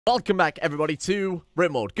Welcome back, everybody, to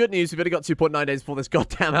Rimworld. Good news, we've only got 2.9 days before this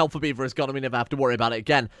goddamn alpha beaver is gone, and we never have to worry about it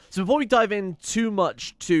again. So before we dive in too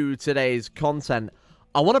much to today's content,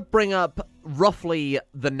 I want to bring up roughly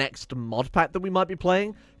the next mod pack that we might be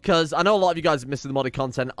playing, because I know a lot of you guys are missing the modded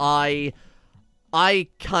content. I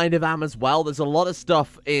kind of am as well. There's a lot of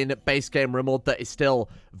stuff in base game Rimworld that is still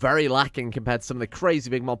very lacking compared to some of the crazy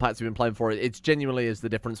big mod packs we've been playing for. It genuinely is the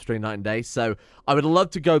difference between night and day. So I would love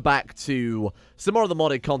to go back to some more of the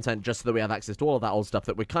modded content just so that we have access to all of that old stuff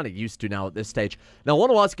that we're kind of used to now at this stage. Now, I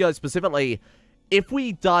want to ask you guys specifically, if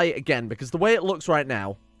we die again, because the way it looks right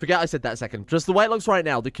now, forget I said that a second, just the way it looks right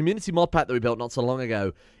now, the community mod pack that we built not so long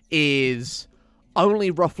ago is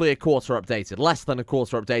only roughly a quarter updated, less than a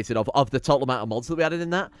quarter updated of the total amount of mods that we added in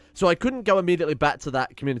that. So I couldn't go immediately back to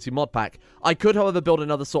that community mod pack. I could, however, build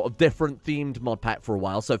another sort of different themed mod pack for a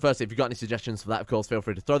while. So firstly, if you've got any suggestions for that, of course, feel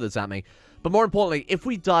free to throw those at me. But more importantly, if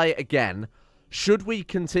we die again, should we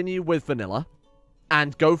continue with vanilla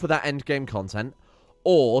and go for that end game content,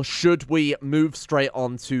 or should we move straight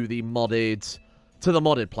on to the modded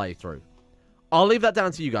playthrough? I'll leave that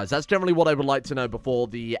down to you guys. That's generally what I would like to know before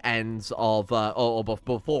the ends of, or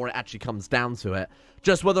before it actually comes down to it.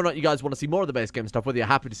 Just whether or not you guys want to see more of the base game stuff, whether you're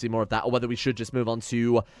happy to see more of that, or whether we should just move on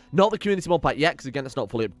to, not the community mod pack yet, because again, it's not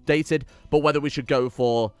fully updated, but whether we should go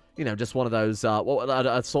for, you know, just one of those,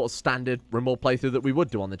 a sort of standard Rimworld playthrough that we would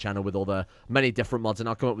do on the channel with all the many different mods, and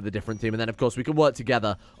I'll come up with a different theme, and then, of course, we can work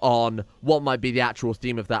together on what might be the actual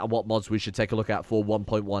theme of that and what mods we should take a look at for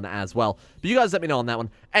 1.1 as well. But you guys let me know on that one.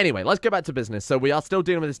 Anyway, let's get back to business. So we are still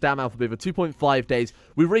dealing with this damn alpha beaver, 2.5 days.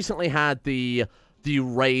 We recently had the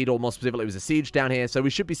raid, or more specifically, it was a siege down here, so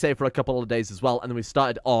we should be safe for a couple of days as well, and then we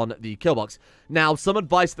started on the kill box. Now, some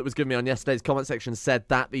advice that was given me on yesterday's comment section said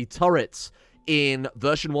that the turrets in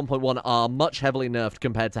version 1.1 are much heavily nerfed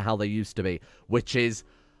compared to how they used to be, which is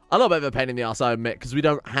a little bit of a pain in the arse, I admit, because we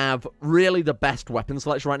don't have really the best weapon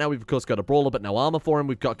selection right now. We've, of course, got a brawler, but no armor for him.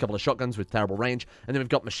 We've got a couple of shotguns with terrible range, and then we've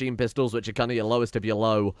got machine pistols, which are kind of your lowest of your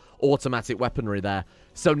low automatic weaponry there.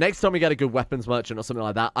 So next time we get a good weapons merchant or something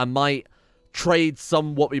like that, I might trade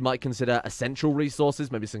some what we might consider essential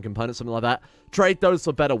resources, maybe some components, something like that. Trade those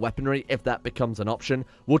for better weaponry if that becomes an option.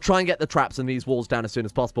 We'll try and get the traps and these walls down as soon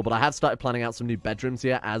as possible, but I have started planning out some new bedrooms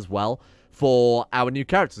here as well for our new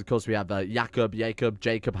characters. Of course, we have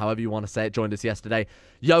Jacob, however you want to say it, joined us yesterday.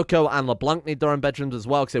 Yoko and LeBlanc need their own bedrooms as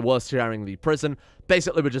well because they were sharing the prison.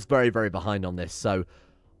 Basically, we're just very, very behind on this. So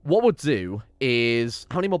what we'll do is,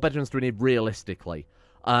 how many more bedrooms do we need realistically?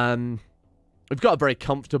 We've got a very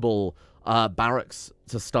comfortable barracks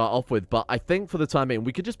to start off with, but I think for the time being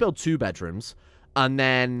we could just build 2 bedrooms and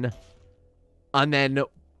then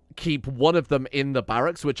keep one of them in the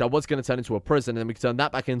barracks, which I was going to turn into a prison, and then we could turn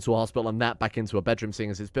that back into a hospital and that back into a bedroom,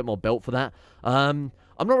 seeing as it's a bit more built for that. I'm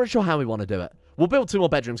not really sure how we want to do it. We'll build 2 more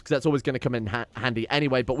bedrooms because that's always going to come in handy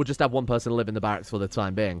anyway, but we'll just have one person live in the barracks for the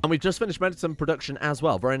time being. And we've just finished medicine production as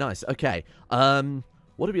well. Very nice. Okay.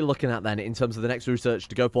 What are we looking at then in terms of the next research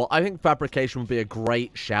to go for? I think fabrication would be a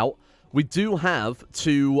great shout. We do have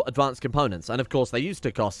 2 advanced components, and of course they used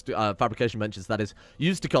to cost, fabrication benches, that is,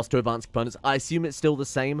 used to cost 2 advanced components. I assume it's still the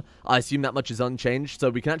same. I assume that much is unchanged, so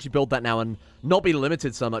we can actually build that now and not be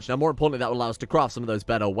limited so much. Now, more importantly, that will allow us to craft some of those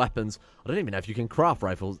better weapons. I don't even know if you can craft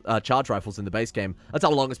rifles, charge rifles in the base game. That's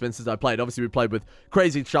how long it's been since I played. Obviously, we played with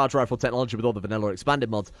crazy charge rifle technology with all the vanilla expanded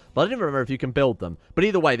mods, but I don't even remember if you can build them. But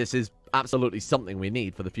either way, this is absolutely something we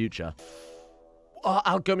need for the future. Oh,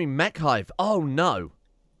 outgoing mech hive. Oh, no.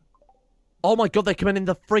 Oh my god, they're coming in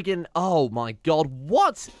the friggin'... Oh my god,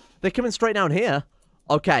 what? They're coming straight down here?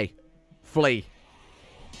 Okay. Flee.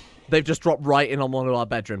 They've just dropped right in on one of our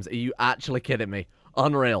bedrooms. Are you actually kidding me?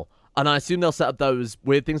 Unreal. And I assume they'll set up those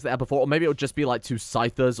weird things they had before, or maybe it'll just be like 2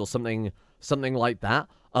 scythers or something like that.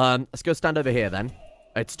 Let's go stand over here then.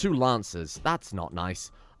 It's 2 lancers. That's not nice.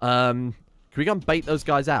 Can we go and bait those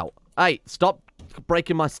guys out? Hey, stop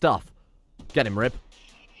breaking my stuff. Get him, Rib.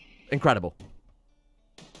 Incredible.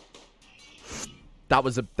 That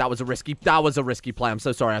was a risky play. I'm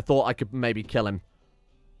so sorry. I thought I could maybe kill him.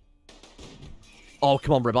 Oh,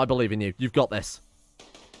 come on, Rib. I believe in you. You've got this.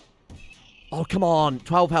 Oh, come on.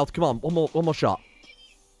 12 health. Come on. One more shot.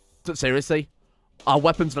 Seriously? Our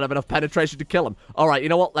weapons don't have enough penetration to kill him. All right, you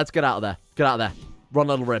know what? Let's get out of there. Get out of there. Run,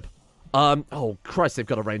 little Rib. Oh, Christ, they've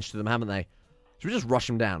got a range to them, haven't they? Should we just rush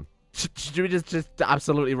them down? Should we just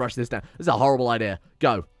absolutely rush this down? This is a horrible idea.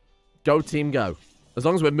 Go. Go, team, go. As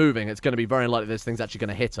long as we're moving, it's going to be very unlikely this thing's actually going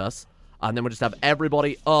to hit us. And then we'll just have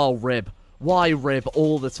everybody... Oh, Rib. Why Rib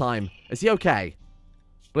all the time? Is he okay?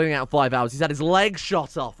 Bleeding out 5 hours. He's had his leg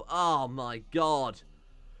shot off. Oh, my God.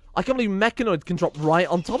 I can't believe Mechanoids can drop right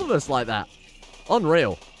on top of us like that.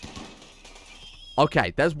 Unreal.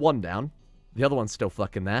 Okay, there's one down. The other one's still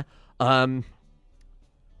fucking there.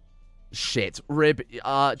 Shit. Rib,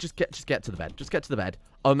 just get to the bed. Just get to the bed.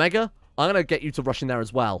 Omega, I'm gonna get you to rush in there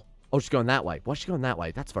as well. Oh, she's going that way. Why's she going that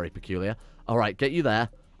way? That's very peculiar. Alright, get you there.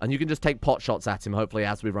 And you can just take pot shots at him, hopefully,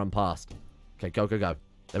 as we run past. Okay, go, go, go.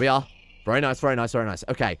 There we are. Very nice, very nice, very nice.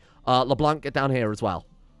 Okay, LeBlanc, get down here as well.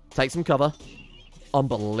 Take some cover.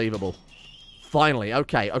 Unbelievable. Finally,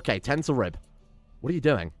 okay, okay, 10 to Rib. What are you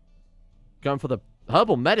doing? Going for the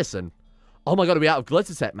herbal medicine? Oh my god, are we out of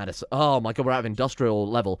glitter tech medicine? Oh my god, we're out of industrial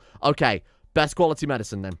level. Okay, best quality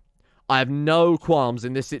medicine then. I have no qualms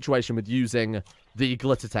in this situation with using the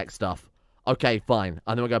glitter tech stuff. Okay, fine.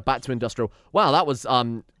 And then we'll go back to industrial. Wow, that was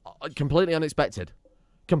completely unexpected.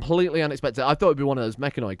 Completely unexpected. I thought it would be one of those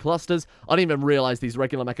mechanoid clusters. I didn't even realize these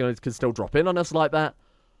regular mechanoids could still drop in on us like that.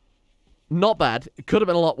 Not bad. It could have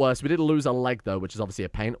been a lot worse. We did lose a leg, though, which is obviously a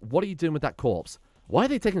pain. What are you doing with that corpse? Why are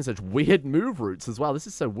they taking such weird move routes as well? This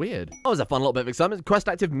is so weird. That was a fun little bit of excitement. Quest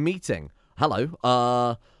active meeting.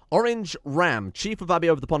 Hello. Orange Ram, Chief of Abbey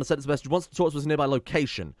over the pond, sent us a message. Wants to talk to us a nearby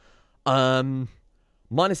location.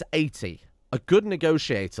 Minus 80. A good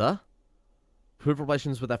negotiator. Prove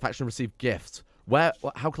relations with their faction, receive gifts. Where?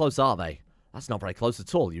 How close are they? That's not very close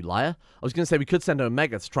at all, you liar. I was going to say we could send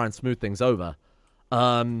Omega to try and smooth things over.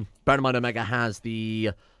 Bear in mind Omega has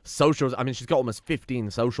the socials. I mean, she's got almost 15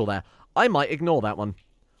 social there. I might ignore that one.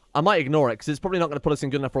 I might ignore it, because it's probably not going to put us in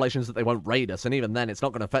good enough relations that they won't raid us, and even then, it's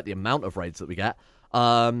not going to affect the amount of raids that we get.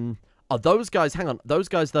 Are those guys, hang on, those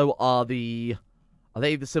guys, though, are they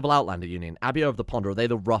the Civil Outlander Union? Abbey of the Pond, or are they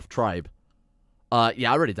the rough tribe?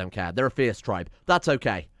 Yeah, I really don't care. They're a fierce tribe. That's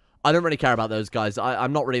okay. I don't really care about those guys.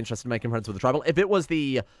 I'm not really interested in making friends with the tribal. If it was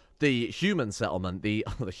the human settlement, the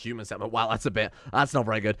human settlement, wow, that's not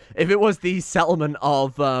very good. If it was the settlement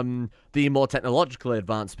of the more technologically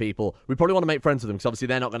advanced people, we probably want to make friends with them, because obviously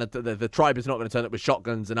they're not going to, the tribe is not going to turn up with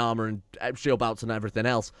shotguns and armor and shield belts and everything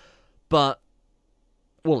else. But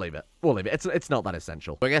we'll leave it. We'll leave it. It's not that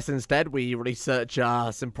essential. I guess instead we research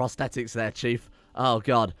some prosthetics there, Chief. Oh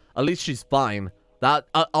god, at least she's fine. That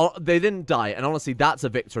they didn't die, and honestly, that's a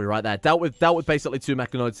victory right there. Dealt with basically 2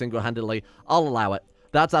 mechanoids single-handedly. I'll allow it.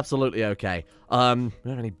 That's absolutely okay. We don't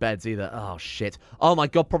have any beds either. Oh shit. Oh my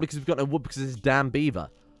god, probably because we've got no wood because of this damn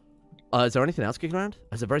beaver. Is there anything else kicking around?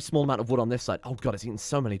 There's a very small amount of wood on this side. Oh god, it's eaten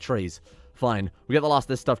so many trees. Fine. We get the last of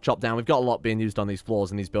this stuff chopped down. We've got a lot being used on these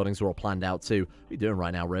floors, and these buildings are all planned out too. What are you doing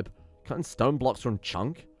right now, Rib? Cutting stone blocks from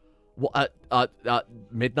Chunk? What?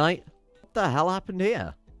 Midnight? What the hell happened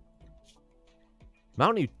here?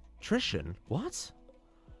 Malnutrition? What?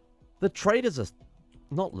 The traders are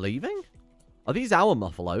not leaving? Are these our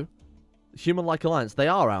Muffalo? Human-like alliance. They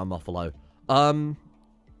are our Muffalo.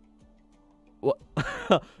 What?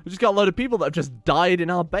 We just got a load of people that have just died in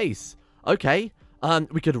our base. Okay.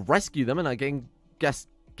 We could rescue them and I gain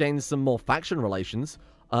some more faction relations.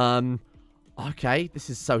 Okay. This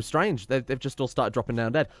is so strange. They've just all started dropping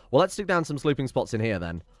down dead. Well, let's stick down some sleeping spots in here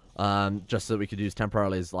then. Just so we could use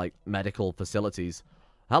temporarily as, like, medical facilities.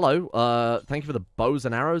 Hello, thank you for the bows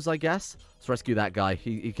and arrows, I guess. Let's rescue that guy.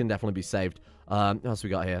 He can definitely be saved. What else we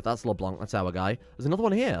got here? That's LeBlanc. That's our guy. There's another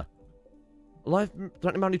one here.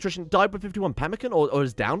 Life-threatening malnutrition. Died with 51 pemmican? Or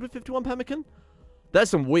is down with 51 pemmican? There's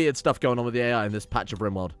some weird stuff going on with the AI in this patch of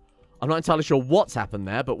Rimworld. I'm not entirely sure what's happened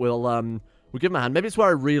there, but we'll give him a hand. Maybe it's where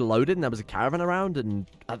I reloaded and there was a caravan around and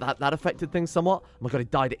that affected things somewhat. Oh my god, he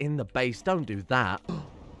died in the base. Don't do that.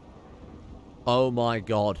 Oh my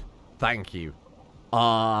god. Thank you.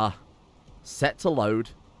 Set to load.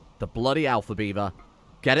 The bloody alpha beaver.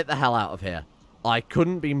 Get it the hell out of here. I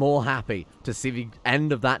couldn't be more happy to see the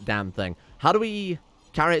end of that damn thing. How do we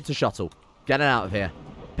carry it to shuttle? Get it out of here.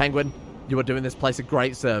 Penguin, you are doing this place a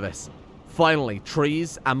great service. Finally,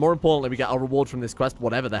 trees, and more importantly, we get our reward from this quest,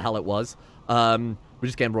 whatever the hell it was. We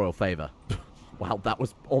just gained royal favor. Wow, that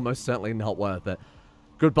was almost certainly not worth it.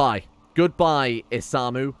 Goodbye. Goodbye,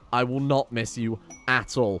 Isamu. I will not miss you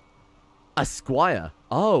at all. A squire.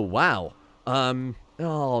 Oh, wow.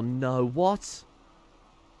 Oh, no. What?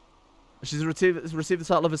 She's received the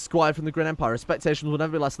title of a squire from the Green Empire. Expectations will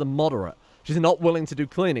never be less than moderate. She's not willing to do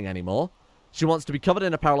cleaning anymore. She wants to be covered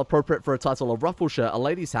in apparel appropriate for a title, a ruffle shirt, a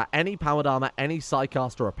lady's hat, any powered armor, any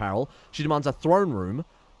Psycaster apparel. She demands a throne room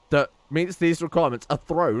that meets these requirements. A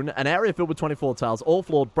throne, an area filled with 24 tiles, all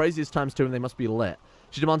floored, braziers times 2, and they must be lit.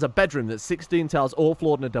 She demands a bedroom that's 16 tiles, all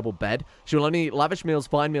floored and a double bed. She will only eat lavish meals,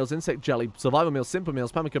 fine meals, insect jelly, survival meals, simple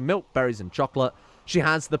meals, pemmican, milk, berries, and chocolate. She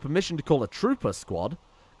has the permission to call a trooper squad.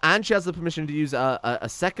 And she has the permission to use a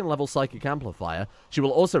second-level psychic amplifier. She will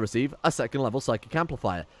also receive a second-level psychic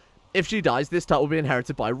amplifier. If she dies, this title will be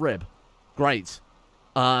inherited by Rib. Great.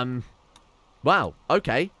 Wow,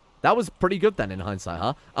 okay. That was pretty good then in hindsight,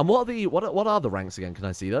 huh? And what are the ranks again? Can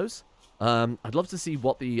I see those? I'd love to see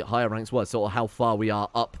what the higher ranks were, sort of how far we are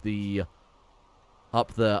up the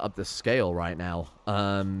scale right now.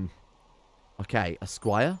 Okay,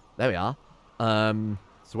 Esquire. There we are.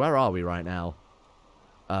 So where are we right now?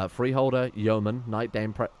 Freeholder, Yeoman, Knight,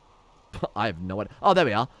 Dame, I have no idea. Oh, there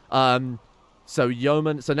we are. So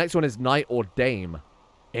Yeoman. So next one is Knight or Dame.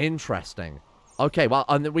 Interesting. Okay, well,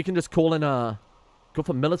 and then we can just call in go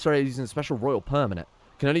for military using special royal permanent.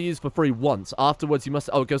 Can only use for free once. Afterwards, you must...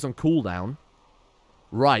 Oh, it goes on cooldown.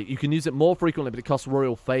 Right, you can use it more frequently, but it costs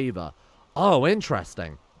royal favor. Oh,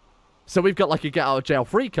 interesting. So we've got like a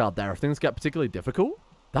get-out-of-jail-free card there if things get particularly difficult.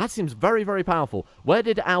 That seems very, very powerful. Where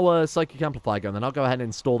did our Psychic Amplifier go? And then I'll go ahead and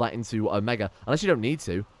install that into Omega. Unless you don't need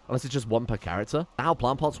to. Unless it's just one per character. How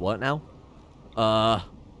plant pots work now?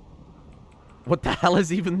 What the hell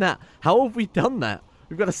is even that? How have we done that?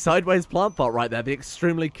 We've got a sideways plant pot right there. The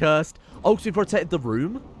extremely cursed. Oh, because we've rotated the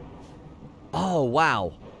room? Oh,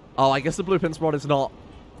 wow. Oh, I guess the blueprint spot is not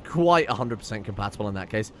quite 100% compatible in that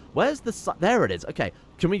case. Where's the... There it is. Okay.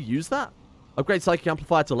 Can we use that? Upgrade Psychic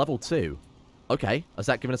Amplifier to level 2. Okay. Has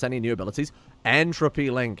that given us any new abilities? Entropy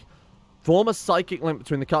Link. Form a psychic link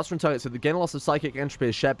between the caster and target so the gain and loss of psychic entropy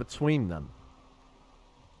is shared between them.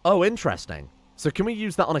 Oh, interesting. So can we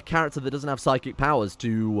use that on a character that doesn't have psychic powers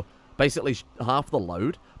to... basically half the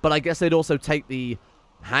load, but I guess they'd also take the...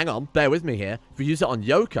 Hang on, bear with me here. If we use it on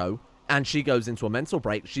Yoko, and she goes into a mental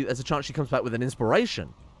break, there's a chance she comes back with an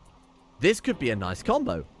inspiration. This could be a nice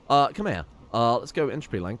combo. Come here. Let's go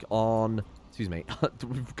Entropy Link on... Excuse me.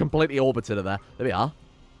 We've completely orbited her there. There we are.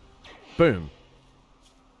 Boom.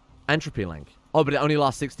 Entropy Link. Oh, but it only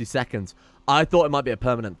lasts 60 seconds. I thought it might be a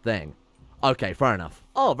permanent thing. Okay, fair enough.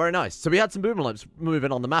 Oh, very nice. So we had some boomerlopes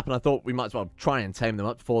moving on the map, and I thought we might as well try and tame them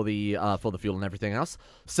up for the fuel and everything else.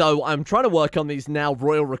 So I'm trying to work on these now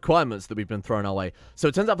royal requirements that we've been thrown our way. So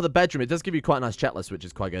it turns out for the bedroom, it does give you quite a nice checklist, which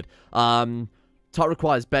is quite good. Type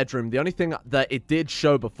requires bedroom. The only thing that it did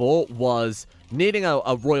show before was needing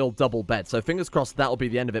a royal double bed. So fingers crossed that'll be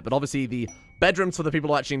the end of it. But obviously the bedrooms for the people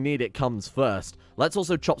who actually need it comes first. Let's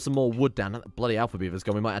also chop some more wood down. That bloody alpha beaver's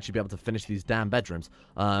gone. We might actually be able to finish these damn bedrooms.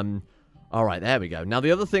 Alright, there we go. Now, the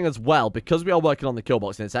other thing as well, because we are working on the kill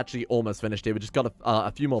box, and it's actually almost finished here, we just got a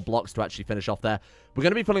few more blocks to actually finish off there. We're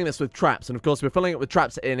going to be filling this with traps, and of course, we're filling it with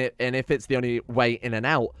traps in it, and if it's the only way in and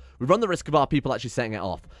out, we run the risk of our people actually setting it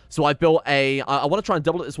off. So I built I want to try and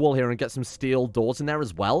double this wall here and get some steel doors in there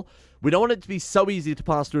as well. We don't want it to be so easy to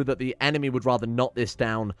pass through that the enemy would rather knock this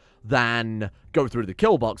down than go through the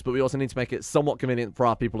kill box, but we also need to make it somewhat convenient for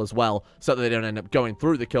our people as well, so that they don't end up going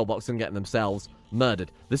through the kill box and getting themselves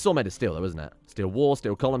murdered. This is all made of steel, though, isn't it? Steel wall,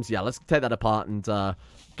 steel columns. Yeah, let's take that apart and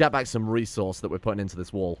get back some resource that we're putting into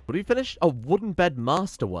this wall. What do we finish? Oh, wooden bed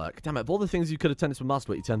masterwork. Damn it, of all the things you could have turned into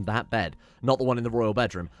masterwork, you turned that bed, not the one in the royal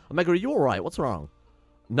bedroom. Omega, are you alright? What's wrong?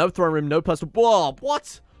 No throne room, no personal... Whoa,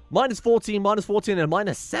 what? -14, -14, and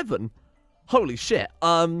 -7? Holy shit.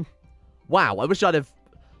 Wow, I wish I'd have...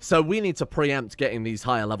 So we need to preempt getting these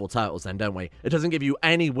higher level titles then, don't we? It doesn't give you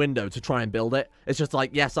any window to try and build it. It's just like,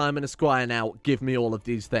 yes, I'm an Esquire now. Give me all of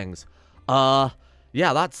these things. Yeah,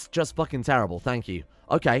 that's just fucking terrible. Thank you.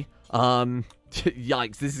 Okay.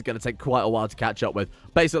 Yikes, this is going to take quite a while to catch up with.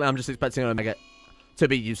 Basically, I'm just expecting Omega to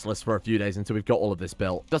be useless for a few days until we've got all of this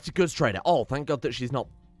built. Dusty Goods Trader. Oh, thank God that she's not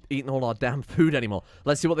eating all our damn food anymore.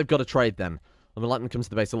 Let's see what they've got to trade then. I'm going to let them come to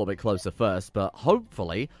the base a little bit closer first, but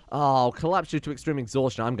hopefully... Oh, collapse due to extreme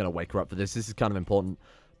exhaustion. I'm going to wake her up for this. This is kind of important.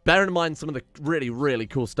 Bear in mind some of the really, really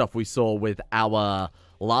cool stuff we saw with our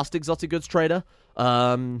last exotic goods trader.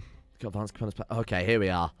 Got advanced components... Okay, here we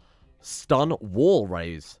are. Stun wall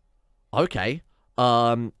raise. Okay.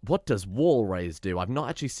 What does wall raise do? I've not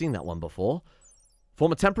actually seen that one before.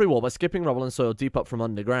 Form a temporary wall by skipping rubble and soil deep up from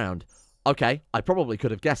underground. Okay, I probably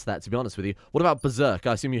could have guessed that, to be honest with you. What about Berserk?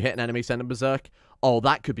 I assume you hit an enemy, send them Berserk. Oh,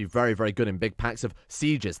 that could be very, very good in big packs of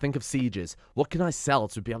sieges. Think of sieges. What can I sell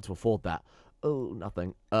to be able to afford that? Oh,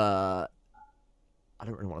 nothing. I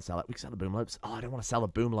don't really want to sell it. We can sell the boom lopes. Oh, I don't want to sell the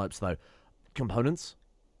boom lopes, though. Components?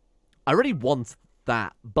 I really want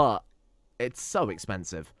that, but it's so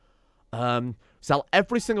expensive. Sell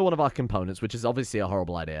every single one of our components, which is obviously a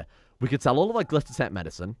horrible idea. We could sell all of our glitter tech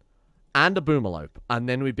medicine and a boomerlope, and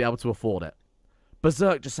then we'd be able to afford it.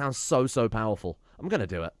 Berserk just sounds so, so powerful. I'm going to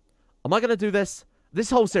do it. Am I going to do this? This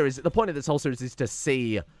whole series, the point of this whole series is to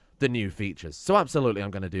see the new features. So absolutely,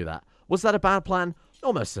 I'm going to do that. Was that a bad plan?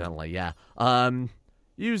 Almost certainly, yeah.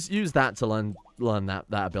 Use that to learn that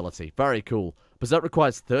ability. Very cool. Berserk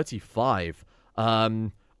requires 35.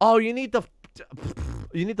 Oh, you need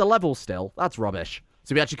the level still. That's rubbish.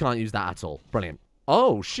 So we actually can't use that at all. Brilliant.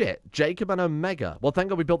 Oh, shit. Jacob and Omega. Well, thank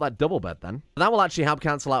God we built that double bed then. That will actually help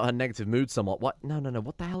cancel out her negative mood somewhat. What? No.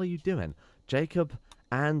 What the hell are you doing? Jacob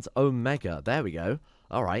and Omega. There we go.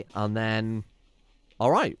 All right. And then... All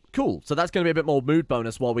right, cool. So that's going to be a bit more mood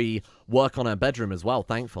bonus while we work on her bedroom as well,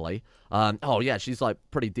 thankfully. Oh, yeah, she's, like,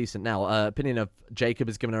 pretty decent now. Opinion of Jacob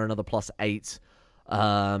has given her another +8.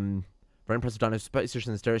 Very impressive dino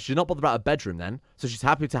superstition in stereo. She's not bothered about her bedroom then, so she's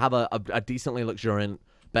happy to have a decently luxuriant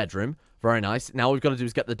bedroom. Very nice. Now all we've got to do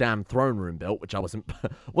is get the damn throne room built, which I wasn't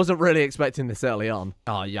really expecting this early on.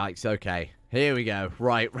 Oh, yikes. Okay. Here we go.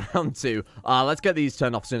 Right, round 2. Let's get these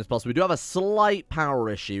turned off as soon as possible. We do have a slight power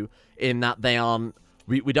issue in that they aren't...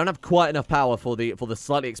 We don't have quite enough power for the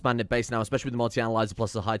slightly expanded base now, especially with the multi-analyzer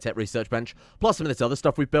plus the high-tech research bench, plus some of this other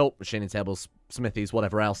stuff we've built, machining tables, smithies,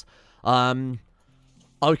 whatever else.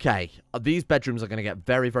 Okay, these bedrooms are going to get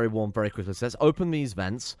very, very warm very quickly. So let's open these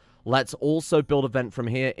vents. Let's also build a vent from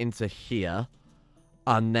here into here,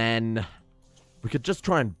 and then we could just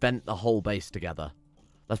try and vent the whole base together.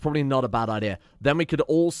 That's probably not a bad idea. Then we could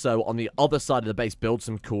also, on the other side of the base, build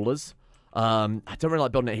some coolers. I don't really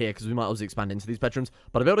like building it here because we might also expand into these bedrooms.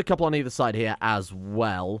 But I built a couple on either side here as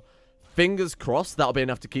well. Fingers crossed that'll be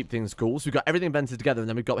enough to keep things cool. So we've got everything vented together, and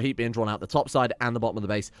then we've got heat being drawn out the top side and the bottom of the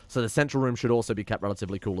base. So the central room should also be kept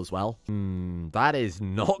relatively cool as well. That is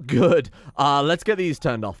not good. Let's get these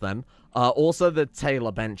turned off then. Also, the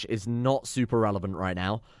Taylor bench is not super relevant right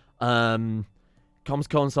now. Comms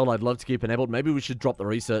console, I'd love to keep enabled. Maybe we should drop the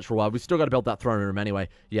research for a while. We've still got to build that throne room anyway.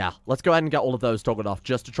 Yeah, let's go ahead and get all of those toggled off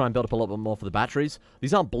just to try and build up a little bit more for the batteries.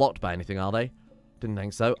 These aren't blocked by anything, are they? Didn't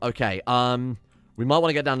think so. Okay, we might want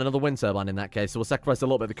to get down another wind turbine in that case, so we'll sacrifice a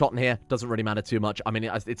little bit of the cotton here. Doesn't really matter too much. I mean,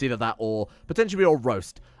 it's either that or potentially all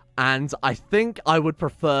roast. And I think I would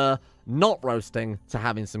prefer not roasting to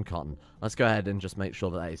having some cotton. Let's go ahead and just make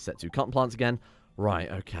sure that that is set to cotton plants again.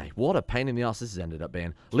 Right, okay. What a pain in the ass this has ended up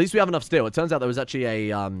being. At least we have enough steel. It turns out there was actually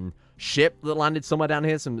a ship that landed somewhere down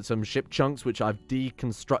here. Some ship chunks, which I've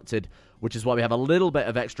deconstructed, which is why we have a little bit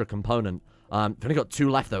of extra component. We've only got 2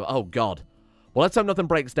 left, though. Oh, God. Well, let's hope nothing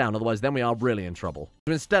breaks down. Otherwise, then we are really in trouble.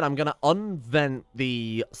 So instead, I'm going to unvent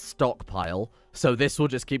the stockpile. So this will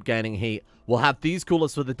just keep gaining heat. We'll have these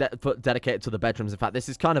coolers for dedicated to the bedrooms. In fact, this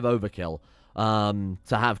is kind of overkill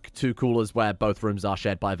to have 2 coolers where both rooms are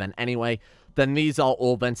shared by a vent anyway. Then these are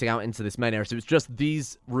all venting out into this main area. So it's just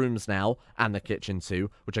these rooms now and the kitchen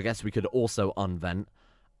too, which I guess we could also unvent.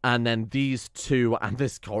 And then these 2 and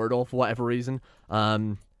this corridor for whatever reason.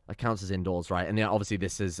 That counts as indoors, right? And yeah, obviously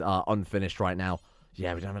this is unfinished right now.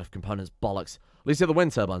 Yeah, we don't have enough components. Bollocks. At least we have the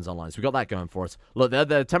wind turbines online, so we got that going for us. Look,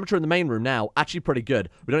 the temperature in the main room now, actually pretty good.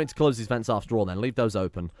 We don't need to close these vents after all then. Leave those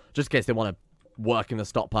open, just in case they want to work in the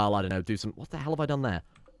stockpile. I don't know, do some... What the hell have I done there?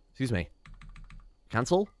 Excuse me.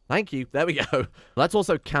 Cancel? Thank you. There we go. Let's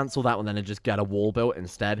also cancel that one then and just get a wall built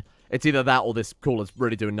instead. It's either that or this cooler's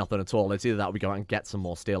really doing nothing at all. It's either that or we go out and get some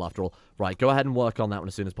more steel after all. Right, go ahead and work on that one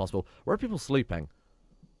as soon as possible. Where are people sleeping?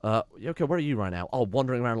 Okay, where are you right now? Oh,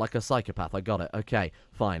 wandering around like a psychopath. I got it. Okay,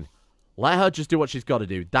 fine. Let her just do what she's got to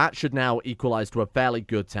do. That should now equalize to a fairly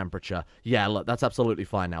good temperature. Yeah, look, that's absolutely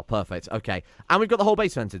fine now. Perfect. Okay. And we've got the whole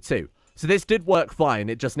base vented too. So this did work fine.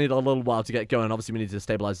 It just needed a little while to get going. Obviously, we need to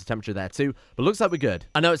stabilize the temperature there too. But looks like we're good.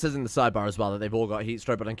 I know it says in the sidebar as well that they've all got heat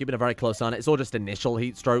stroke, but I'm keeping a very close eye on it. It's all just initial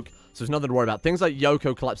heat stroke, so there's nothing to worry about. Things like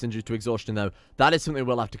Yoko collapsing due to exhaustion, though, that is something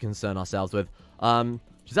we'll have to concern ourselves with.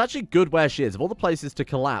 She's actually good where she is. Of all the places to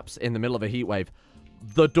collapse in the middle of a heat wave,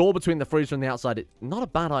 the door between the freezer and the outside, it's not a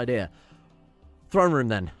bad idea. Throne room,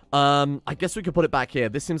 then. I guess we could put it back here.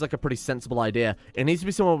 This seems like a pretty sensible idea. It needs to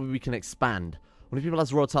be somewhere where we can expand. When a people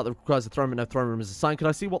has a royal type that requires a throne room, no throne room is assigned. Could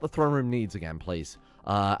I see what the throne room needs again, please?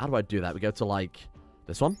 How do I do that? We go to, like,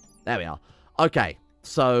 this one? There we are. Okay.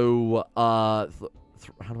 So, how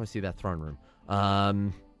do I see their throne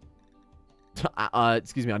room?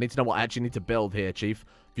 Excuse me, I need to know what I actually need to build here, Chief.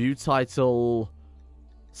 View title.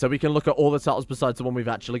 So we can look at all the titles besides the one we've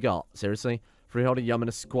actually got. Seriously? Freeholder, Yeoman,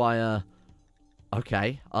 Esquire.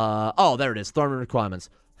 Okay. Oh, there it is. Throne room requirements.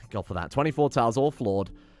 Thank God for that. 24 tiles, all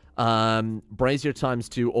flawed. Brazier times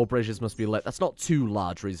 2, all braziers must be lit. That's not too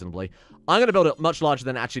large, reasonably. I'm going to build it much larger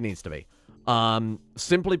than it actually needs to be.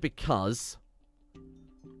 Simply because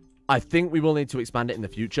I think we will need to expand it in the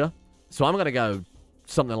future. So I'm going to go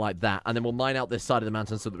something like that, and then we'll mine out this side of the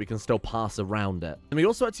mountain so that we can still pass around it. And we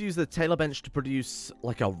also had to use the tailor bench to produce,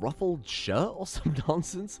 like, a ruffled shirt or some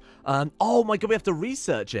nonsense. Oh my God, we have to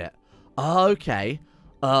research it. Okay.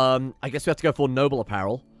 I guess we have to go for noble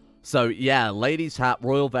apparel. So, yeah, ladies' hat,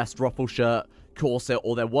 royal vest, ruffle shirt, corset,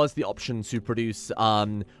 or there was the option to produce,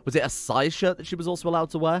 was it a size shirt that she was also allowed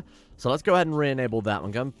to wear? So let's go ahead and re-enable that.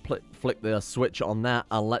 I'm going to flick the switch on that,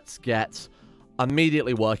 and let's get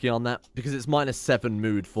Immediately working on that, because it's -7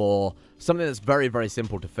 mood for something that's very, very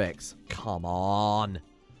simple to fix. Come on.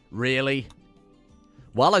 Really?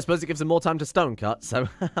 Well, I suppose it gives them more time to stone cut, so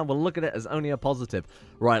we'll look at it as only a positive.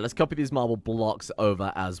 Right, let's copy these marble blocks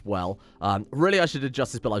over as well. Really, I should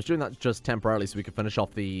adjust this build. I was doing that just temporarily so we could finish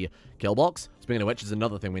off the kill box. Speaking of which, is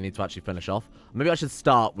another thing we need to actually finish off. Maybe I should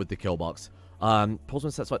start with the kill box. Pause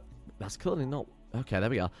when sets what? That's clearly not. Okay, there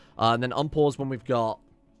we go. And then unpause when we've got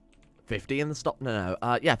 50 in the stop. No.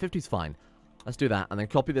 Yeah, 50's fine. Let's do that, and then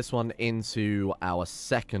copy this one into our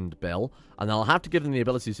second bill, and then I'll have to give them the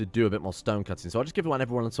ability to do a bit more stone cutting. So I'll just give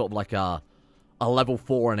everyone sort of like a level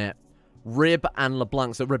 4 in it. Rib and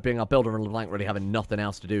LeBlanc, so Rib being our builder and LeBlanc really having nothing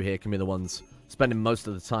else to do here, can be the ones spending most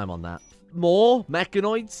of the time on that. More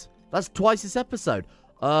Mechanoids? That's twice this episode.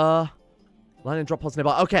 Lightning drop pods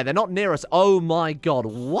nearby. Okay, they're not near us. Oh my god,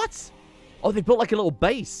 what? Oh, they built like a little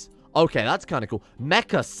base. Okay, that's kind of cool. Mech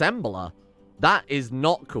Assembler? That is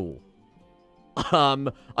not cool. I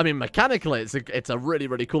mean, mechanically, it's a really,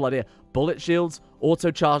 really cool idea. Bullet shields,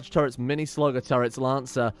 auto-charge turrets, mini-slugger turrets,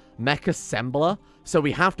 Lancer, mech assembler. So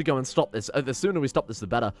we have to go and stop this. The sooner we stop this, the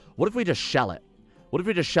better. What if we just shell it? What if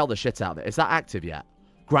we just shell the shit out of it? Is that active yet?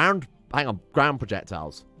 Ground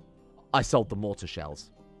projectiles. I sold the mortar shells.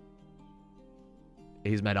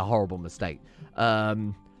 He's made a horrible mistake.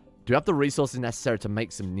 Do we have the resources necessary to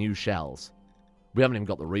make some new shells? We haven't even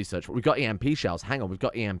got the research. We've got EMP shells. Hang on, we've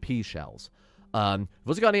got EMP shells. We've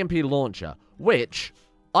also got an EMP launcher, which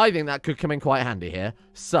I think that could come in quite handy here.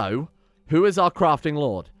 So, who is our crafting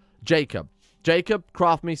lord? Jacob. Jacob,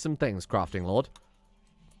 craft me some things, crafting lord.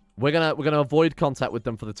 We're gonna avoid contact with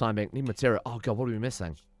them for the time being. Need material. Oh god, what are we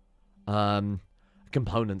missing?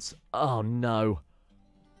 Components. Oh no.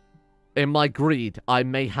 In my greed, I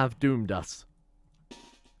may have doomed us.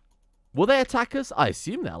 Will they attack us? I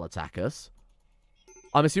assume they'll attack us.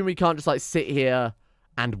 I'm assuming we can't just like sit here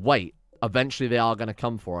and wait. Eventually, they are going to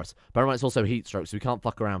come for us. Bear in mind, it's also heat stroke, so we can't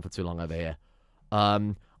fuck around for too long over here. I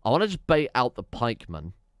want to just bait out the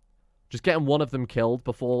pikemen. Just getting one of them killed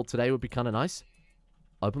before today would be kind of nice.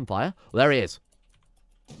 Open fire. Well, there he is.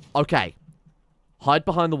 Okay. Hide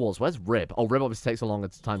behind the walls. Where's Rib? Oh, Rib obviously takes a longer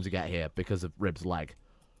time to get here because of Rib's leg.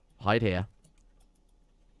 Hide here.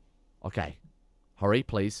 Okay. Hurry,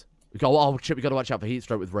 please. Oh, shit, we got to watch out for heat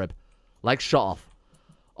stroke with Rib. Leg shot off.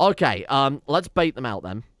 Okay, let's bait them out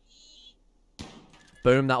then.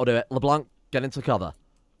 Boom, that'll do it. LeBlanc, get into cover.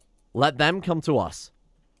 Let them come to us.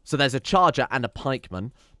 So there's a charger and a pikeman,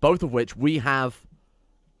 both of which we have...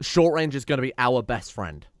 Short range is going to be our best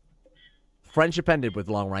friend. Friendship ended with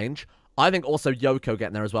long range. I think also Yoko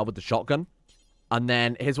getting there as well with the shotgun. And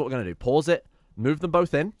then here's what we're going to do. Pause it. Move them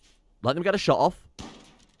both in. Let them get a shot off.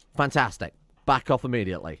 Fantastic. Back off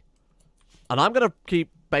immediately. And I'm going to keep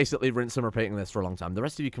basically rinse and repeating this for a long time. The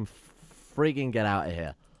rest of you can frigging get out of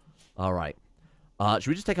here. All right. Should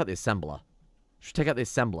we just take out the assembler? Should take out the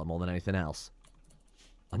assembler more than anything else.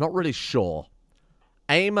 I'm not really sure.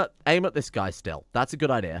 Aim at this guy still. That's a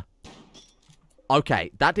good idea.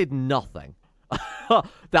 Okay, that did nothing.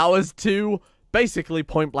 That was two basically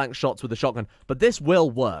point-blank shots with the shotgun. But this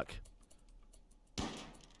will work.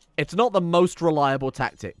 It's not the most reliable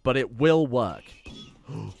tactic, but it will work.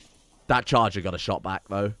 That charger got a shot back,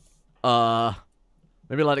 though.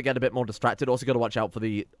 Maybe let it get a bit more distracted. Also got to watch out for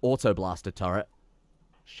the auto blaster turret.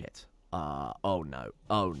 Shit. Oh no.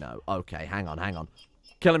 Oh no. Okay, hang on, hang on.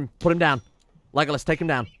 Kill him. Put him down. Legolas, take him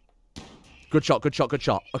down. Good shot, good shot, good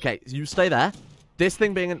shot. Okay, you stay there. This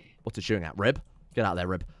thing being in... What's it shooting at? Rib? Get out of there,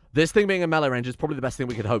 Rib. This thing being in melee range is probably the best thing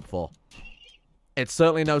we could hope for. It's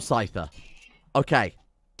certainly no Scyther. Okay.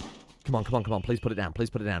 Come on, come on, come on. Please put it down. Please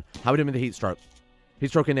put it down. How are we doing with the heat stroke? Heat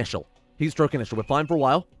stroke initial. Heat stroke initial. We're fine for a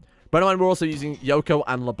while. Bear in mind, we're also using Yoko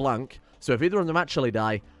and LeBlanc. So if either of them actually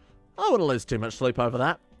die, I wouldn't lose too much sleep over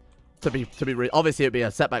that. Obviously, it'd be a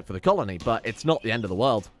setback for the colony, but it's not the end of the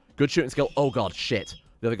world. Good shooting skill. Oh, God, shit.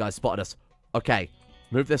 The other guy spotted us. Okay.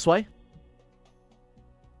 Move this way.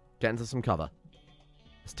 Get into some cover.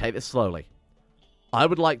 Let's take this slowly. I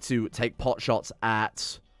would like to take pot shots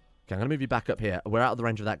at... Okay, I'm going to move you back up here. We're out of the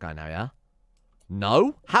range of that guy now, yeah?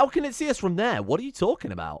 No? How can it see us from there? What are you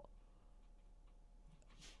talking about?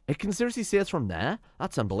 It can seriously see us from there?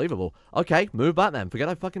 That's unbelievable. Okay, move back then. Forget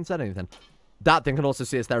I fucking said anything. That thing can also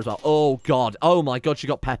see us there as well. Oh, God. Oh, my God, she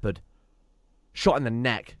got peppered. Shot in the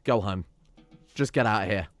neck. Go home. Just get out of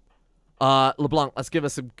here. LeBlanc, let's give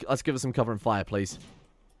us some cover and fire, please.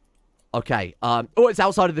 Okay. Oh, it's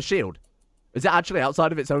outside of the shield. Is it actually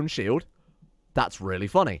outside of its own shield? That's really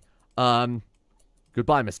funny. Goodbye,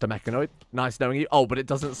 Mr. Mechanoid. Nice knowing you. Oh, but it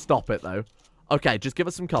doesn't stop it, though. Okay, just give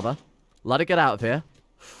us some cover. Let it get out of here.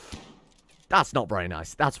 That's not very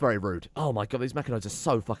nice. That's very rude. Oh my god, these Mechanoids are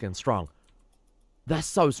so fucking strong. They're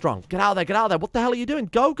so strong. Get out of there, get out of there. What the hell are you doing?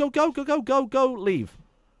 Go, go, go, go, go, go, go, leave.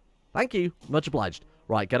 Thank you. Much obliged.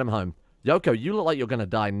 Right, get him home. Yoko, you look like you're gonna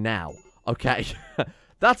die now. Okay.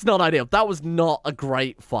 That's not ideal. That was not a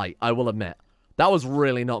great fight, I will admit. That was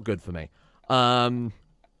really not good for me.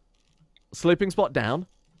 Sleeping spot down.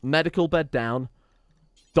 Medical bed down.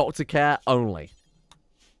 Doctor care only.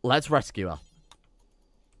 Let's rescue her.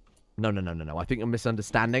 No, no, no, no, no. I think you're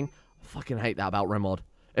misunderstanding. I fucking hate that about Rimworld.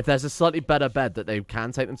 If there's a slightly better bed that they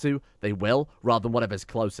can take them to, they will, rather than whatever's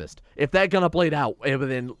closest. If they're gonna bleed out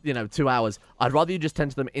within, 2 hours, I'd rather you just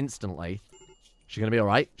tend to them instantly. She's gonna be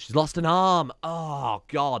alright. She's lost an arm. Oh,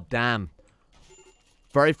 god damn.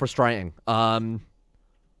 Very frustrating.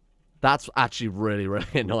 That's actually really, really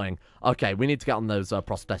annoying. Okay, we need to get on those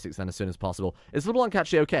prosthetics then as soon as possible. Is LeBlanc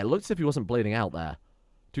actually okay? It looks as if he wasn't bleeding out there.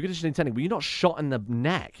 Too condition intending. Were you not shot in the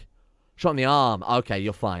neck? Shot in the arm. Okay,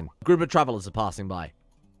 you're fine. A group of travelers are passing by.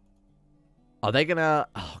 Are they gonna...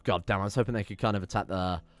 Oh, god damn. I was hoping they could kind of attack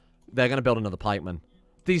the... They're gonna build another pikeman.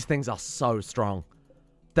 These things are so strong.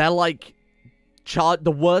 They're like...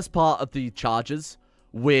 The worst part of the chargers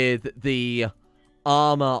with the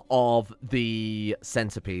armor of the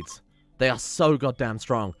centipedes. They are so goddamn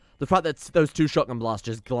strong. The fact that those 2 shotgun blasts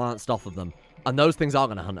just glanced off of them. And those things are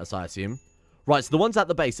going to hunt us, I assume. Right, so the ones at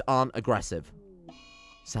the base aren't aggressive.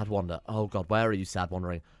 Sad Wander. Oh god, where are you, Sad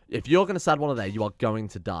Wandering? If you're going to Sad Wander there, you are going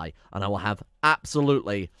to die. And I will have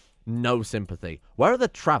absolutely no sympathy. Where are the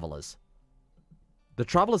travelers? The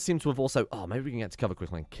travelers seem to have also... Oh, maybe we can get to cover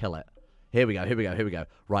quickly and kill it. Here we go, here we go, here we go.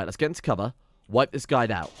 Right, let's get into cover. Wipe this guy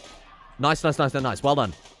out. Nice, nice, nice, nice. Well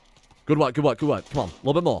done. Good work, good work, good work. Come on, a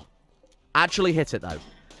little bit more. Actually hit it, though.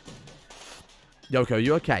 Yoko,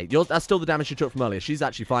 you okay? That's still the damage you took from earlier. She's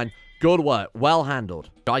actually fine. Good work. Well handled.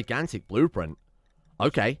 Gigantic blueprint.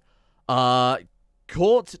 Okay.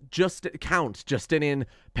 Count Justinian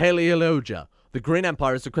Paleologia. The Green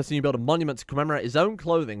Empire is requesting you build a monument to commemorate his own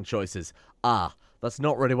clothing choices. Ah, that's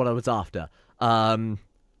not really what I was after.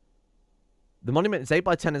 The monument is 8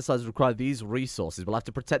 by 10 in size, require these resources. We'll have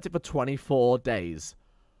to protect it for 24 days.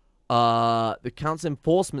 The Count's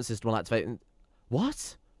enforcement system will activate...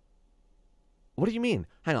 What? What do you mean?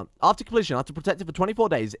 Hang on. After completion, I have to protect it for 24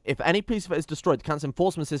 days. If any piece of it is destroyed, the Count's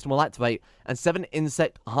enforcement system will activate, and 7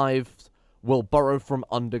 insect hives will burrow from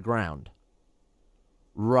underground.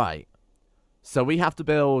 Right. So we have to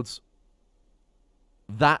build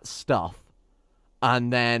that stuff,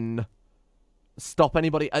 and then... stop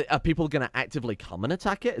anybody. Are people going to actively come and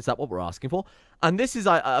attack it? Is that what we're asking for? And this is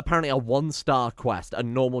apparently a 1-star quest, a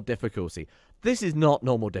normal difficulty. This is not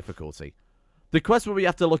normal difficulty. The quest where we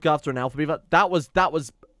have to look after an alpha beaver, that was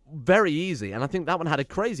very easy, and I think that one had a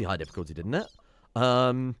crazy high difficulty, didn't it?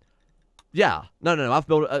 Yeah. No. I've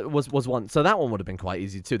built was one. So that one would have been quite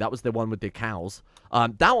easy too. That was the one with the cows.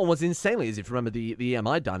 That one was insanely easy. If you remember the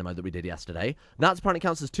EMI dynamo that we did yesterday, that apparently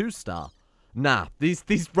counts as 2-star. Nah,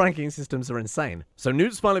 these ranking systems are insane. So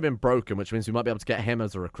Newt's finally been broken, which means we might be able to get him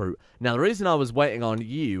as a recruit. Now, the reason I was waiting on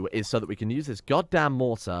you is so that we can use this goddamn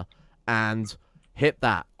mortar and hit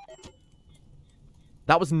that.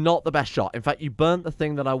 That was not the best shot. In fact, you burnt the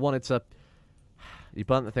thing that I wanted to... You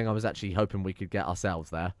burnt the thing I was actually hoping we could get ourselves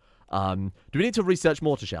there. Do we need to research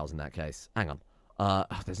mortar shells in that case? Hang on.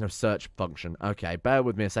 There's no search function. Okay, bear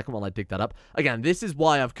with me a second while I dig that up. Again, this is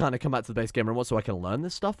why I've kind of come back to the base game and so I can learn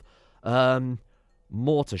this stuff.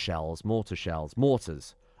 Mortar shells.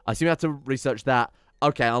 Mortars. I assume we have to research that.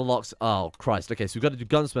 Okay, unlocks... Oh, Christ. Okay, so we've got to do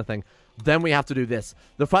gunsmithing. Then we have to do this.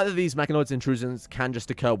 The fact that these Mechanoids intrusions can just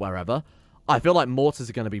occur wherever, I feel like mortars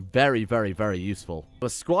are going to be very, very, very useful. The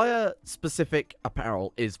Squire-specific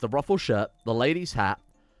apparel is the ruffle shirt, the lady's hat.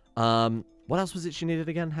 What else was it she needed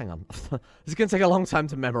again? Hang on. This is going to take a long time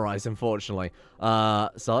to memorize, unfortunately.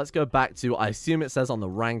 So let's go back to... I assume it says on the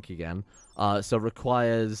rank again. So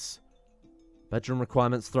requires... Bedroom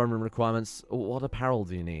requirements, throne room requirements. What apparel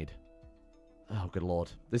do you need? Oh, good lord.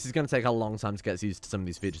 This is going to take a long time to get used to some of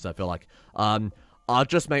these features, I feel like. I'll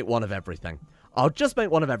just make one of everything. I think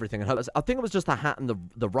it was just the hat and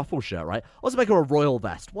the ruffle shirt, right? I'll also make her a royal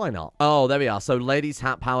vest. Why not? Oh, there we are. So ladies'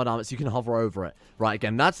 hat, powered armor, so you can hover over it. Right,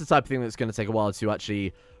 again, that's the type of thing that's going to take a while to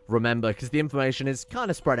actually remember, because the information is kind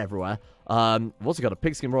of spread everywhere. We've also got a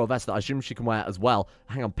pigskin royal vest that I assume she can wear as well.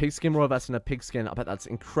 Hang on, pigskin royal vest and a pigskin. I bet that's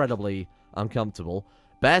incredibly uncomfortable.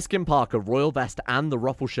 Bearskin parka, royal vest, and the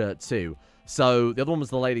ruffle shirt too. So the other one was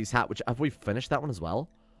the lady's hat, which... Have we finished that one as well?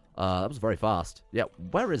 That was very fast. Yeah,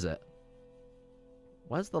 where is it?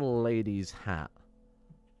 Where's the lady's hat?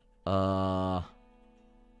 What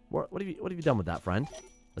have you done with that, friend?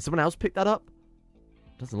 Has someone else picked that up?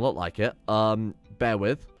 Doesn't look like it. Bear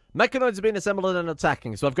with. Mechanoids are being assembled and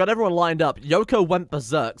attacking, so I've got everyone lined up. Yoko went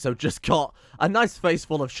berserk, so just got a nice face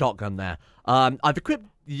full of shotgun there. I've equipped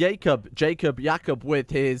Jacob with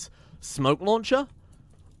his smoke launcher.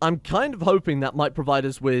 I'm kind of hoping that might provide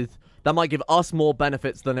us with... That might give us more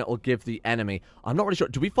benefits than it will give the enemy. I'm not really sure.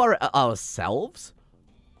 Do we fire it at ourselves?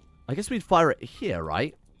 I guess we'd fire it here,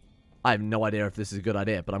 right? I have no idea if this is a good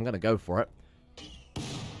idea, but I'm going to go for it.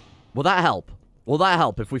 Will that help? Will that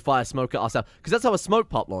help if we fire smoke at ourselves? Because that's how a smoke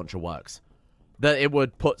pop launcher works. That it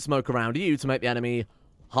would put smoke around you to make the enemy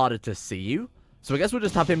harder to see you. So I guess we'll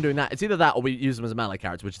just have him doing that. It's either that or we use him as a melee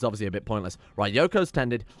character, which is obviously a bit pointless. Right, Yoko's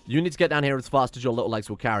tended. You need to get down here as fast as your little legs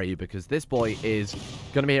will carry you, because this boy is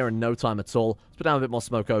going to be here in no time at all. Let's put down a bit more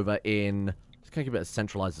smoke over in... Just kind of keep it as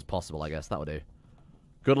centralized as possible, I guess. That would do.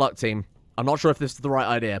 Good luck, team. I'm not sure if this is the right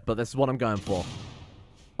idea, but this is what I'm going for.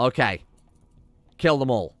 Okay. Kill them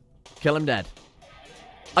all. Kill him dead.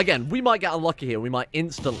 Again, we might get unlucky here. We might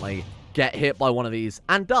instantly get hit by one of these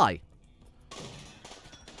and die.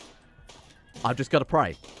 I've just got to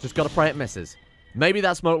pray. Just got to pray it misses. Maybe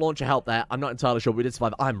that smoke launcher helped there. I'm not entirely sure. We did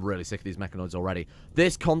survive. I'm really sick of these Mechanoids already.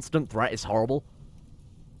 This constant threat is horrible.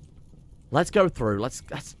 Let's go through. Let's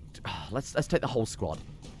take the whole squad.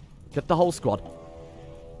 Get the whole squad.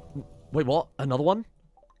 Wait, what? Another one?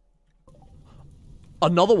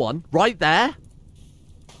 Another one? Right there?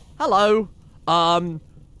 Hello?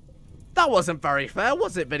 That wasn't very fair,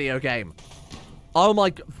 was it, video game? Oh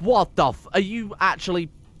my... What the f... Are you actually...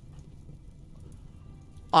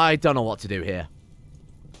 I don't know what to do here.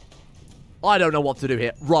 I don't know what to do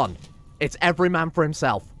here. Run. It's every man for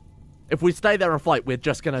himself. If we stay there and fight, we're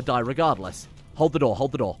just gonna die regardless. Hold the door,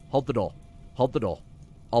 hold the door, hold the door, hold the door.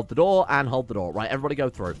 Hold the door and hold the door. Right, everybody go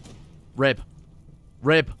through. Rib.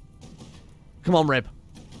 Rib. Come on, Rib.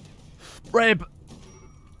 Rib.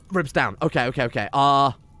 Rib's down. Okay, okay, okay.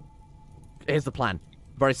 Here's the plan.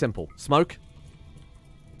 Very simple. Smoke.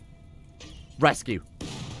 Rescue.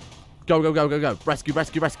 Go, go, go, go, go. Rescue,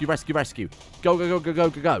 rescue, rescue, rescue, rescue. Go, go, go, go, go,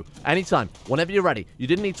 go, go. Anytime. Whenever you're ready. You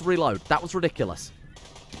didn't need to reload. That was ridiculous.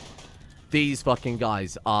 These fucking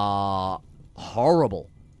guys are horrible.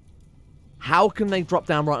 How can they drop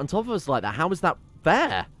down right on top of us like that? How is that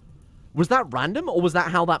fair? Was that random, or was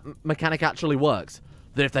that how that mechanic actually works?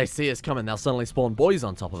 That if they see us coming, they'll suddenly spawn boys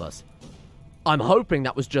on top of us? I'm hoping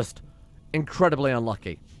that was just incredibly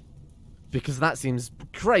unlucky. Because that seems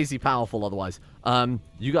crazy powerful otherwise.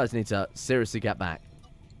 You guys need to seriously get back.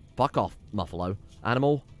 Fuck off, Muffalo.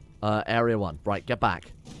 Animal, area 1. Right, get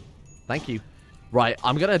back. Thank you. Right,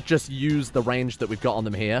 I'm going to just use the range that we've got on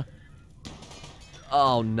them here.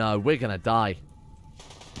 Oh, no. We're going to die.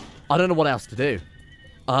 I don't know what else to do.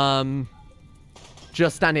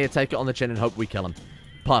 Just stand here, take it on the chin, and hope we kill him.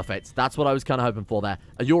 Perfect. That's what I was kind of hoping for there.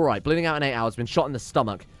 You're right. Bleeding out in 8 hours. Been shot in the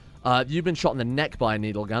stomach. You've been shot in the neck by a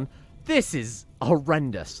needle gun. This is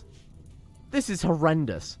horrendous. This is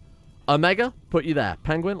horrendous. Omega, put you there.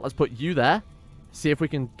 Penguin, let's put you there. See if we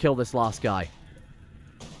can kill this last guy.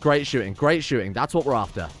 Great shooting. Great shooting. That's what we're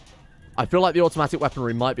after. I feel like the automatic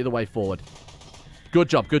weaponry might be the way forward. Good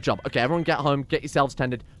job. Good job. Okay, everyone get home. Get yourselves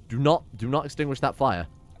tended. Do not extinguish that fire.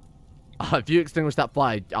 If you extinguish that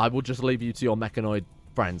fire, I will just leave you to your mechanoid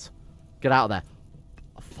friends. Get out of there.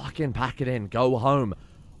 Fucking pack it in. Go home.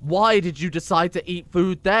 Why did you decide to eat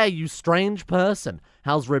food there, you strange person?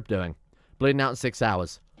 How's Rib doing? Bleeding out in 6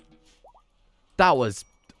 hours. That was...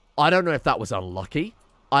 I don't know if that was unlucky.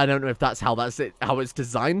 I don't know if that's how it's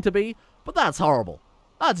designed to be. But that's horrible.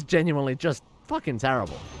 That's genuinely just fucking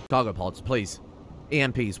terrible. Cargo pods, please.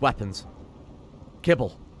 EMPs, weapons.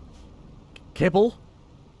 Kibble. Kibble?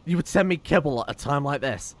 You would send me kibble at a time like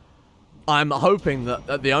this. I'm hoping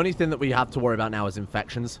that the only thing that we have to worry about now is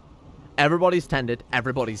infections. Everybody's tended.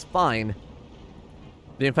 Everybody's fine.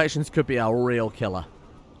 The infections could be a real killer.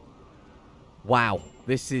 Wow.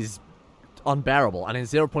 This is unbearable. And in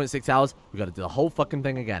 0.6 hours, we've got to do the whole fucking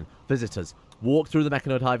thing again. Visitors, walk through the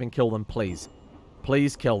Mechanoid hive and kill them, please.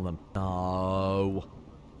 Please kill them. No.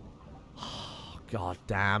 Oh, God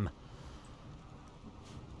damn.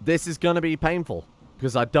 This is going to be painful.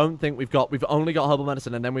 Because I don't think we've only got herbal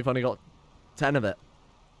medicine, and then we've only got 10 of it.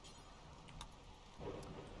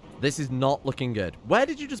 This is not looking good. Where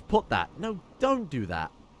did you just put that? No, don't do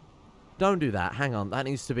that. Don't do that. Hang on. That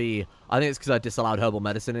needs to be... I think it's because I disallowed herbal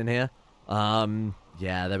medicine in here.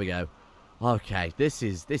 Yeah, there we go. Okay, this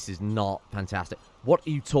is not fantastic. What are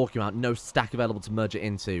you talking about? No stack available to merge it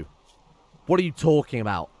into. What are you talking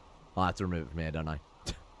about? I have to remove it from here, don't I?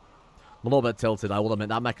 I'm a little bit tilted, I will admit.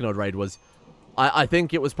 That Mechanoid raid was... I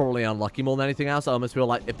think it was probably unlucky more than anything else. I almost feel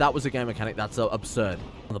like if that was a game mechanic, that's so absurd.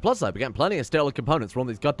 On the plus side, we're getting plenty of stale components from all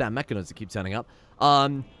these goddamn Mechanoids that keep turning up.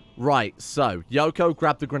 Right, so, Yoko,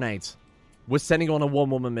 grab the grenades. We're sending on a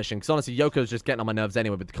one-woman mission. Because honestly, Yoko's just getting on my nerves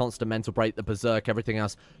anyway with the constant mental break, the berserk, everything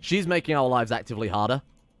else. She's making our lives actively harder.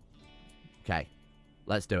 Okay,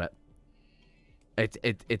 let's do it.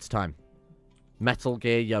 It's time. Metal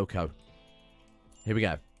Gear Yoko. Here we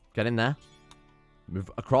go. Get in there.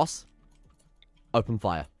 Move across. Open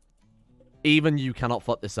fire. Even you cannot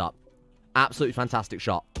fuck this up. Absolutely fantastic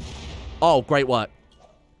shot. Oh, great work.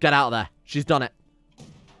 Get out of there. She's done it.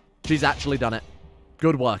 She's actually done it.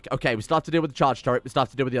 Good work. Okay, we still have to deal with the charge turret. We still have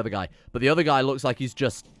to deal with the other guy. But the other guy looks like he's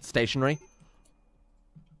just stationary.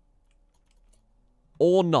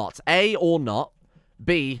 Or not. A, or not.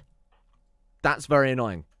 B, that's very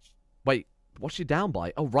annoying. Wait, what's she down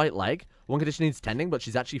by? Oh, right leg. One condition needs tending, but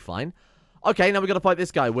she's actually fine. Okay, now we got to fight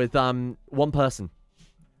this guy with one person.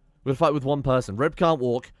 We're going to fight with one person. Rib can't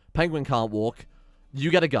walk. Penguin can't walk. You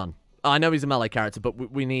get a gun. I know he's a melee character,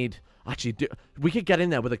 but we need... Actually, we could get in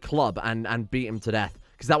there with a club and beat him to death.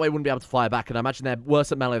 Because that way we wouldn't be able to fire back. And I imagine they're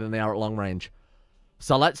worse at melee than they are at long range.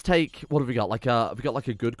 So let's take... What have we got? Have we got like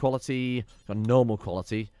a good quality? A normal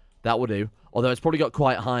quality. That will do. Although it's probably got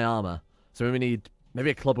quite high armor. So we need... Maybe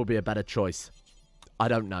a club would be a better choice. I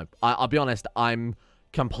don't know. I'll be honest. I'm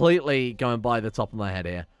completely going by the top of my head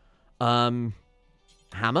here.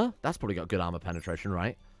 Hammer? That's probably got good armor penetration,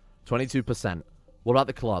 right? 22%. What about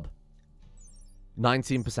the club?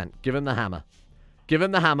 19%. Give him the hammer. Give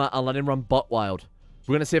him the hammer and let him run butt wild.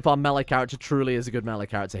 We're going to see if our melee character truly is a good melee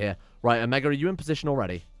character here. Right, Omega, are you in position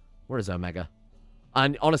already? Where is Omega?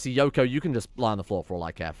 And honestly, Yoko, you can just lie on the floor for all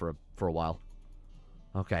I care for a while.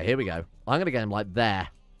 Okay, here we go. I'm going to get him like there.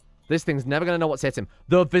 This thing's never going to know what's hit him.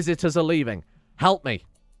 The visitors are leaving. Help me.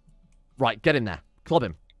 Right, get in there. Club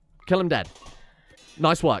him. Kill him dead.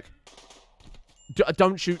 Nice work.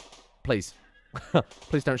 Don't shoot. Please.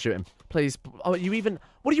 Please don't shoot him. Please. Oh, you even...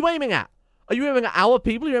 What are you aiming at? Are you aiming at our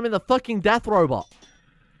people? You're aiming at the fucking death robot.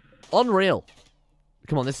 Unreal.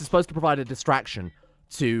 Come on, this is supposed to provide a distraction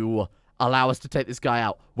to allow us to take this guy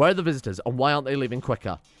out. Where are the visitors, and why aren't they leaving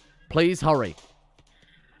quicker? Please hurry.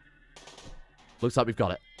 Looks like we've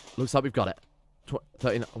got it. Looks like we've got it.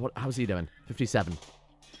 13. How's he doing? 57.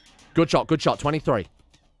 Good shot. Good shot. 23.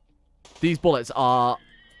 These bullets are...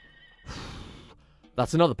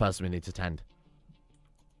 That's another person we need to tend.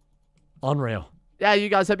 Unreal. Yeah, you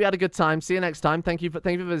guys, hope you had a good time. See you next time. Thank you for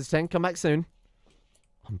visiting. Come back soon.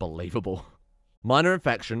 Unbelievable. Minor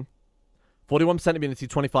infection. 41% immunity,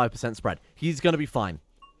 25% spread. He's going to be fine.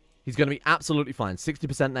 He's going to be absolutely fine.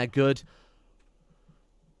 60% there, good.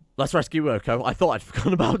 Let's rescue Yoko. I thought I'd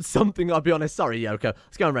forgotten about something, I'll be honest. Sorry, Yoko.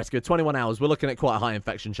 Let's go and rescue her. 21 hours. We're looking at quite a high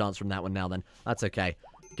infection chance from that one now then. That's okay.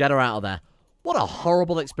 Get her out of there. What a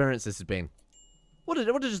horrible experience this has been. What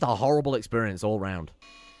a just a horrible experience all round.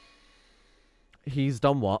 He's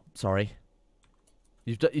done what? Sorry.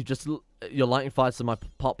 You're lighting fires to my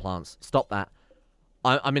pot plants. Stop that.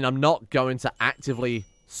 I mean, I'm not going to actively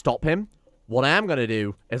stop him. What I am going to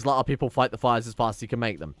do is let our people fight the fires as fast as he can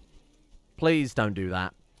make them. Please don't do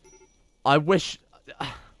that. I wish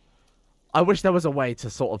there was a way to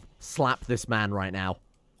sort of slap this man right now.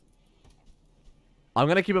 I'm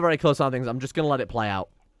going to keep a very close eye on things. I'm just going to let it play out.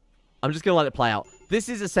 I'm just going to let it play out. This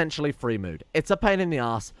is essentially free mood. It's a pain in the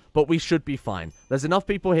ass, but we should be fine. There's enough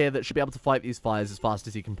people here that should be able to fight these fires as fast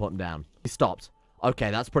as he can put them down. He stopped. Okay,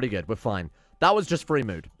 that's pretty good. We're fine. That was just free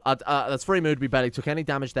mood. That's free mood. We barely took any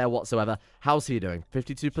damage there whatsoever. How's he doing?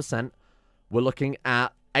 52%. We're looking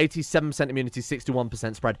at 87% immunity,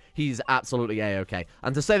 61% spread. He's absolutely A-okay.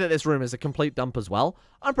 And to say that this room is a complete dump as well,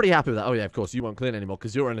 I'm pretty happy with that. Oh yeah, of course, you won't clean anymore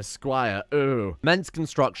because you're an Esquire. Ooh. Men's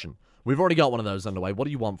construction. We've already got one of those underway. What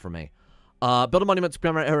do you want from me? Build a monument to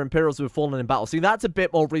commemorate her Imperials who have fallen in battle. See, that's a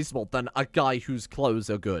bit more reasonable than a guy whose clothes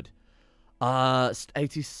are good.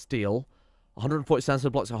 80 steel. 140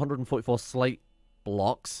 sandstone blocks, 144 slate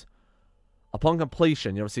blocks. Upon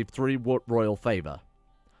completion, you'll receive 3 royal favor.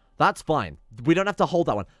 That's fine. We don't have to hold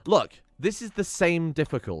that one. Look, this is the same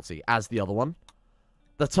difficulty as the other one.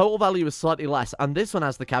 The total value is slightly less, and this one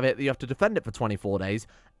has the caveat that you have to defend it for 24 days,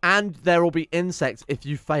 and there will be insects if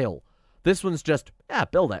you fail. This one's just, yeah,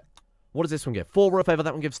 build it. What does this one give? 4 royal favor,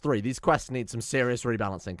 that one gives 3. These quests need some serious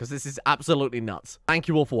rebalancing, because this is absolutely nuts. Thank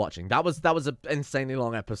you all for watching. That was an insanely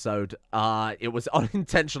long episode. It was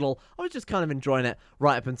unintentional. I was just kind of enjoying it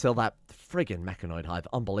right up until that friggin' Mechanoid hive.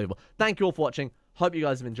 Unbelievable. Thank you all for watching. Hope you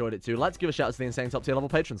guys have enjoyed it too. Let's give a shout out to the insane top tier level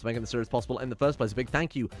patrons for making the series possible in the first place. A big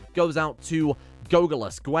thank you goes out to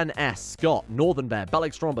Gogolus, Gwen S, Scott, Northern Bear,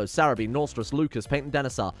 Belix Strombo, Sarah B, Norstrus, Lucas, Peyton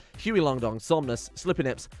Denisar, Huey Longdong, Somnus, Slippy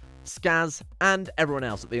Nips, Skaz, and everyone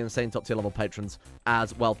else at the insane top tier level patrons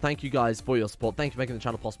as well. Thank you guys for your support. Thank you for making the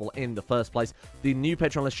channel possible in the first place. The new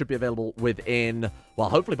Patreon list should be available within, well,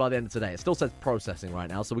 hopefully by the end of today. It still says processing right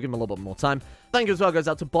now, so we'll give them a little bit more time. Thank you as well goes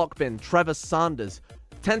out to Bokbin, Trevor Sanders,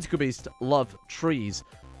 Tentacle Beast, Love Trees,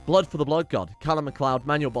 Blood for the Blood God, Callum McLeod,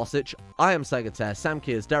 Manuel Bosic, I Am Segater, Sam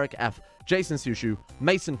Kears, Derek F, Jason Sushu,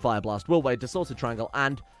 Mason Fireblast, Will Wade, Distorted Triangle,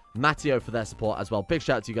 and Matteo for their support as well. Big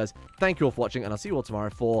shout out to you guys. Thank you all for watching, and I'll see you all tomorrow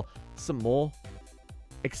for some more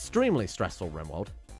extremely stressful Rimworld